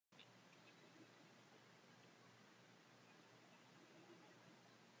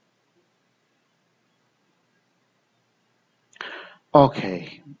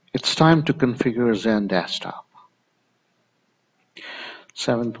Okay, it's time to configure XenDesktop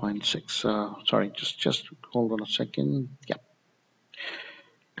 7.6. Sorry, just hold on a second. Yeah,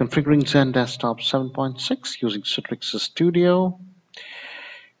 configuring XenDesktop 7.6 using Citrix Studio.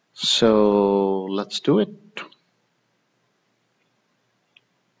 So let's do it.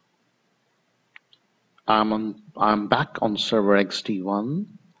 I'm back on server XD1.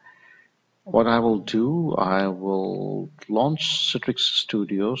 What I will do, I will launch Citrix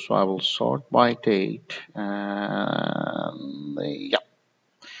Studio. So I will sort by date and yeah,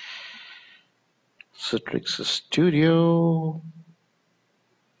 Citrix Studio.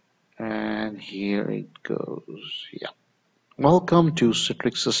 And here it goes. Yeah. Welcome to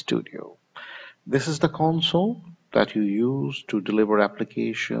Citrix Studio. This is the console that you use to deliver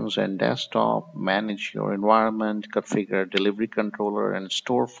applications and desktop, manage your environment, configure delivery controller and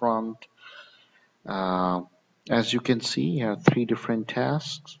storefront. Uh, as you can see, you have three different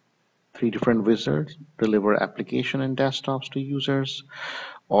tasks, three different wizards, deliver application and desktops to users,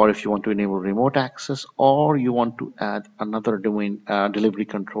 or if you want to enable remote access, or you want to add another domain delivery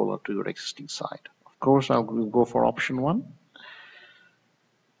controller to your existing site. Of course, I will go for option one.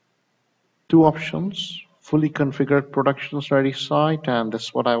 Two options, fully configured productions ready site, and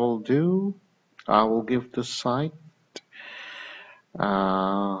that's what I will do. I will give this site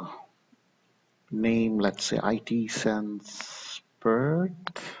uh, name, let's say IT Sense Bird.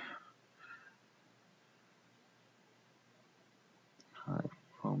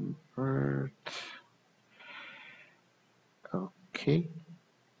 From Bird. Okay.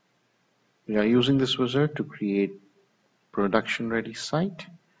 We are using this wizard to create production ready site.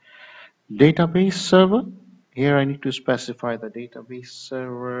 Database server. Here I need to specify the database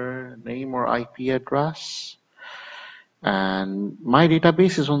server name or IP address. And my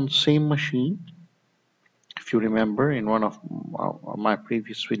database is on the same machine. If you remember, in one of my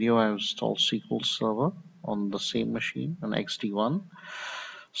previous video, I installed SQL Server on the same machine, on XD1.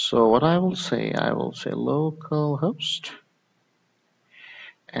 So what I will say localhost,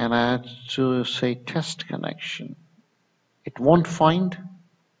 and I have to say test connection. It won't find,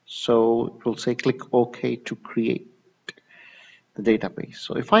 so it will say click OK to create the database.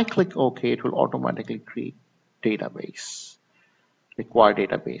 So if I click OK, it will automatically create database, required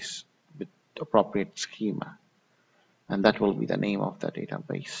database with appropriate schema, and that will be the name of the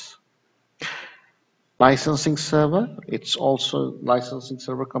database. Licensing server, it's also licensing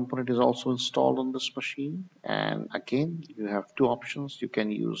server component is also installed on this machine, and again you have two options. You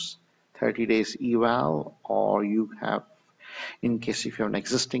can use 30 days eval, or you have, in case if you have an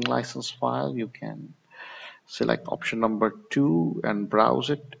existing license file, you can select option number 2 and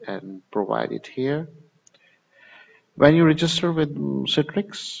browse it and provide it here. When you register with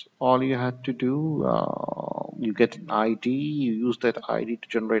Citrix, all you have to do, you get an ID, you use that ID to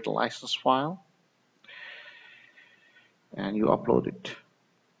generate a license file, and you upload it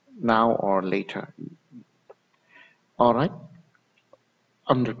now or later. All right.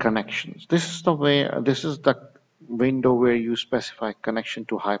 Under connections, this is the window where you specify connection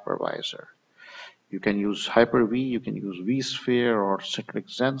to hypervisor. You can use Hyper-V, you can use vSphere or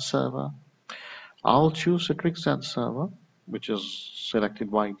Citrix XenServer. I'll choose Citrix XenServer, which is selected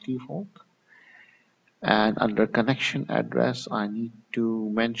by default. And under connection address, I need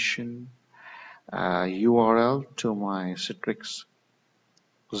to mention URL to my Citrix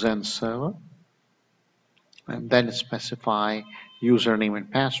XenServer, and then specify username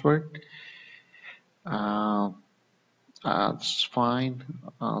and password. That's fine.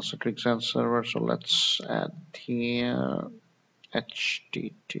 Citrix XenServer. So let's add here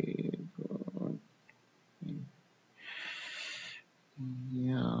http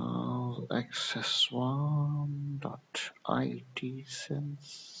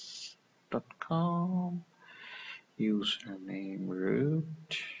access1.itsense.com, username root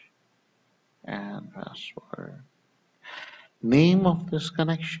and password. Name of this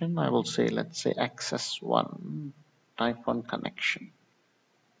connection, I will say, let's say access1 type 1 connection.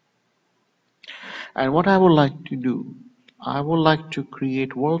 And what I would like to do, I would like to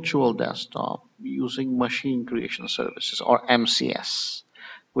create virtual desktop using machine creation services, or MCS,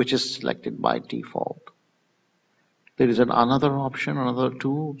 which is selected by default. There is another option, another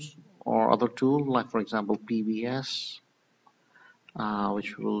tools or other tool, like for example PBS,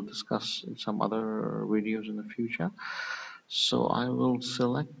 which we will discuss in some other videos in the future. So I will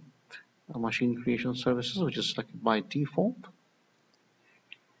select machine creation services, which is selected by default,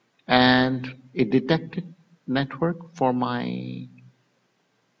 and it detected network for my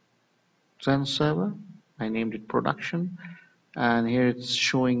Xen server. I named it production, and here it's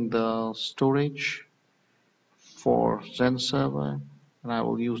showing the storage for Zen server, and I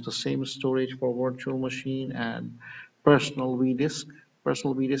will use the same storage for virtual machine and personal vdisk.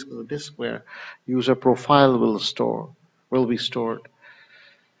 Personal vdisk is a disk where user profile will be stored.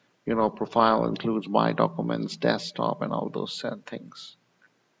 Profile includes my documents, desktop, and all those said things.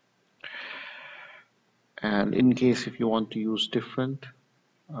 And in case if you want to use different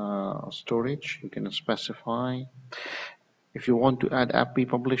storage, you can specify. If you want to add app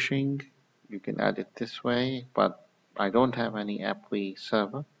publishing, you can add it this way, but I don't have any app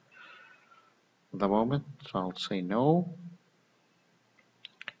server at the moment, so I'll say no.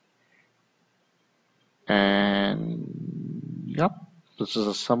 And yep, this is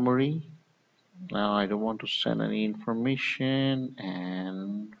a summary. Now I don't want to send any information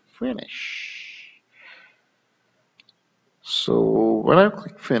and finish. So when I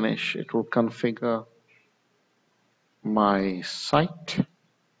click finish, it will configure my site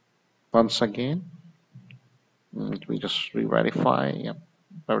once again. Let me just re-verify. Yep,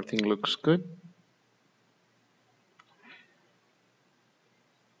 everything looks good.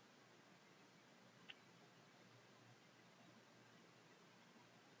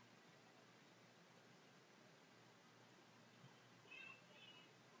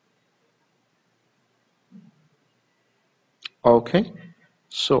 Okay,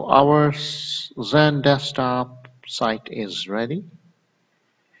 so our XenDesktop site is ready,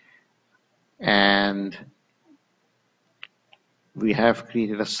 and we have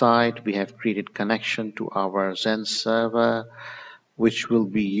created a site, we have created connection to our Zen server, which will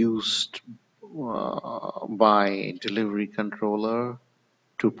be used by delivery controller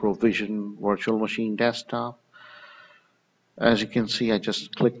to provision virtual machine desktop. As you can see, I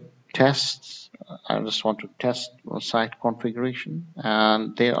just click tests. I just want to test site configuration,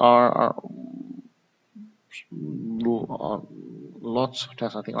 and there are lots of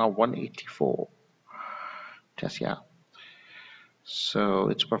tests. I think 184 tests. Yeah. So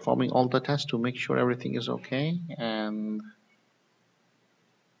it's performing all the tests to make sure everything is okay. And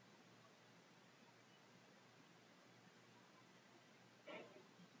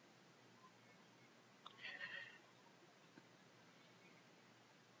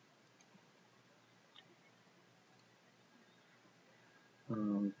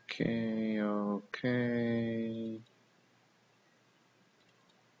okay.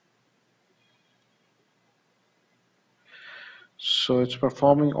 So it's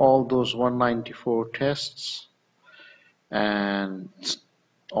performing all those 194 tests, and it's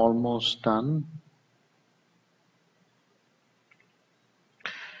almost done.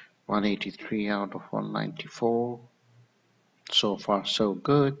 183 out of 194. So far, so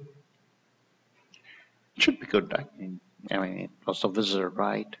good. It should be good. I mean, it was a wizard,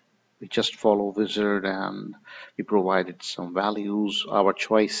 right? We just follow wizard, and we provided some values, our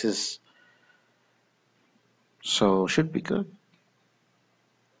choices. So should be good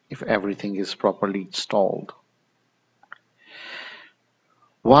if everything is properly installed.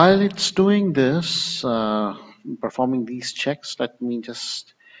 While it's doing this, performing these checks, let me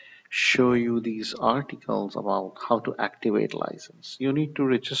just show you these articles about how to activate license. You need to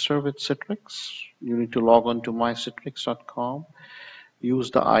register with Citrix. You need to log on to mycitrix.com,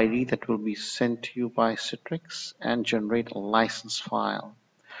 use the ID that will be sent to you by Citrix, and generate a license file.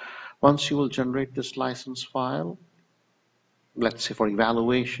 Once you will generate this license file, let's say for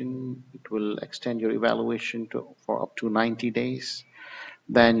evaluation, it will extend your evaluation for up to 90 days.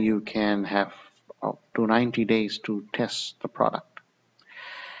 Then you can have up to 90 days to test the product.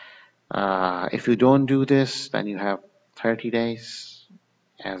 If you don't do this, then you have 30 days,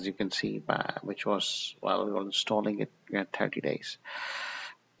 as you can see, which was while we were installing it, you had 30 days.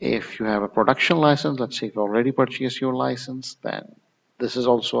 If you have a production license, let's say if you already purchased your license, then this is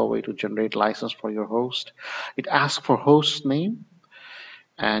also a way to generate license for your host. It asks for host name,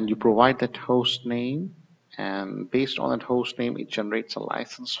 and you provide that host name, and based on that host name, it generates a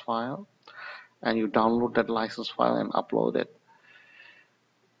license file, and you download that license file and upload it.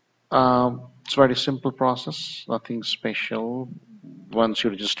 It's a very simple process, nothing special. Once you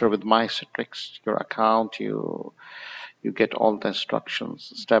register with MyCitrix, your account, you get all the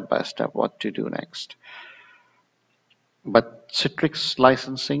instructions step by step what to do next. But Citrix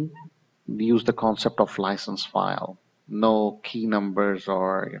licensing, we use the concept of license file, no key numbers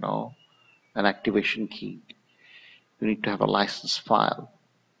or an activation key. You need to have a license file.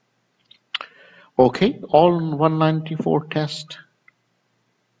 Okay, all 194 tests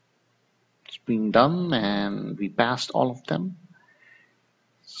been done, and we passed all of them.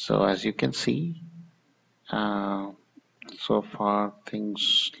 So as you can see, so far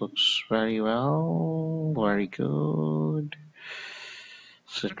things looks very well, very good.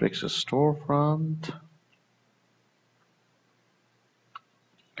 Citrix storefront.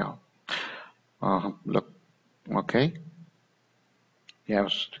 Oh, look, okay. You have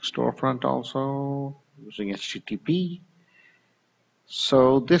storefront also using HTTP.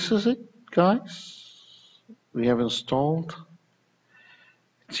 So this is it, guys. We have installed.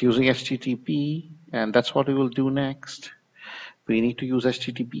 It's using HTTP, and that's what we will do next. We need to use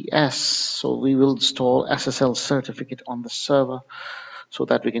HTTPS, so we will install SSL certificate on the server so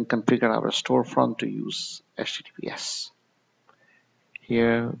that we can configure our storefront to use HTTPS.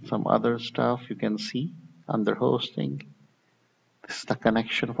 Here, some other stuff you can see under hosting. This is the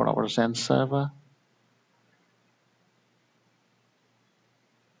connection for our Zen server.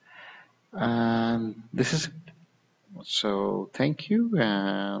 And this is it. So thank you,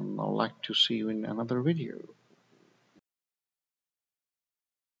 and I'd like to see you in another video.